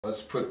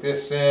Let's put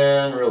this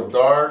in real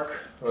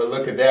dark. Well,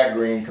 look at that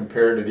green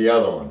compared to the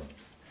other one.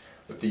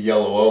 But the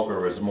yellow ochre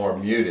was more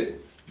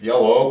muted.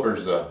 Yellow ochre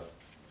is a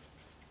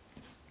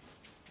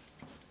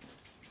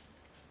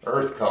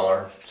earth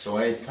color, so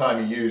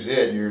anytime you use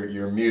it,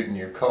 you're muting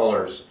your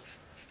colors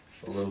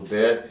a little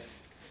bit.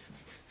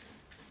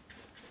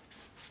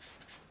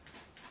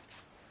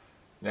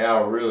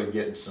 Now we're really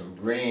getting some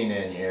green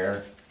in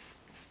here.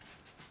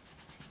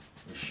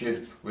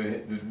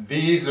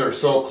 These are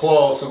so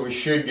close, so we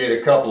should get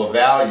a couple of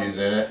values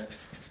in it.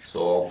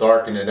 So I'll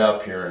darken it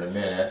up here in a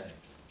minute.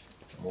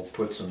 We'll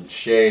put some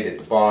shade at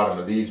the bottom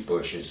of these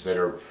bushes that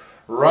are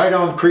right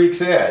on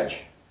creek's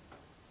edge.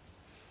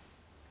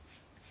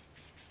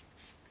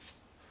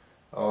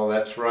 Oh,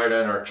 that's right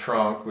on our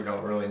trunk. We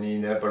don't really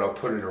need that, but I'll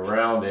put it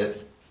around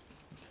it.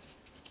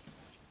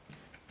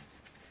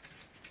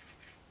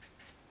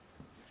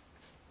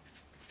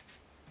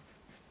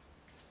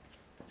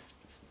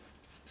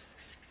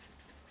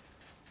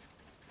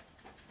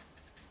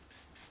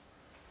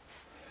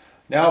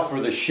 Now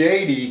for the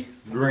shady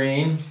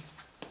green,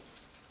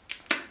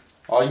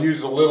 I'll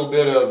use a little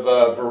bit of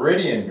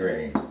Viridian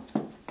green.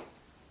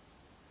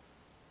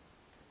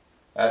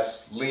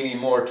 That's leaning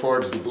more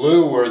towards the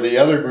blue, where the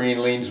other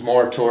green leans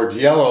more towards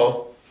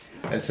yellow.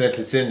 And since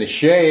it's in the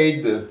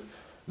shade, the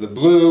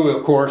blue,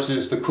 of course,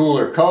 is the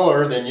cooler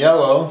color than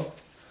yellow.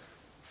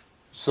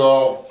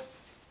 So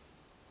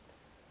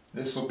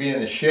this will be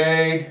in the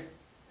shade,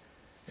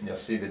 and you'll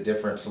see the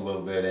difference a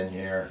little bit in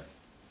here.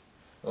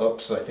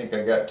 Oops, I think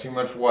I got too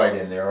much white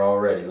in there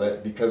already,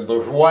 because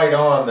there's white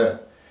on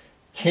the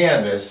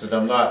canvas that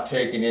I'm not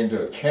taking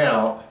into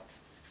account.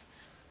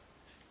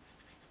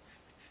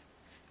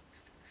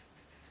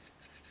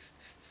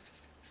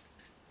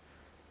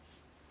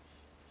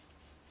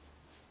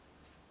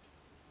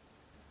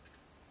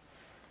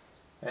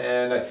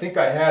 And I think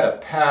I had a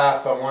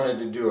path. I wanted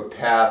to do a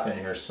path in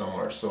here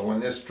somewhere, so when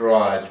this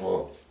dries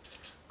we'll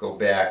go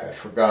back. I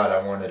forgot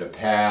I wanted a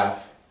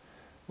path.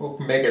 We'll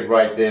make it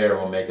right there.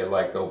 We'll make it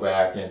like go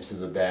back into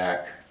the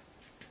back,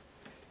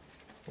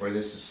 where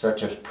this is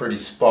such a pretty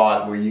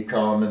spot where you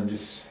come and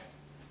just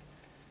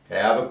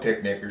have a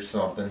picnic or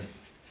something.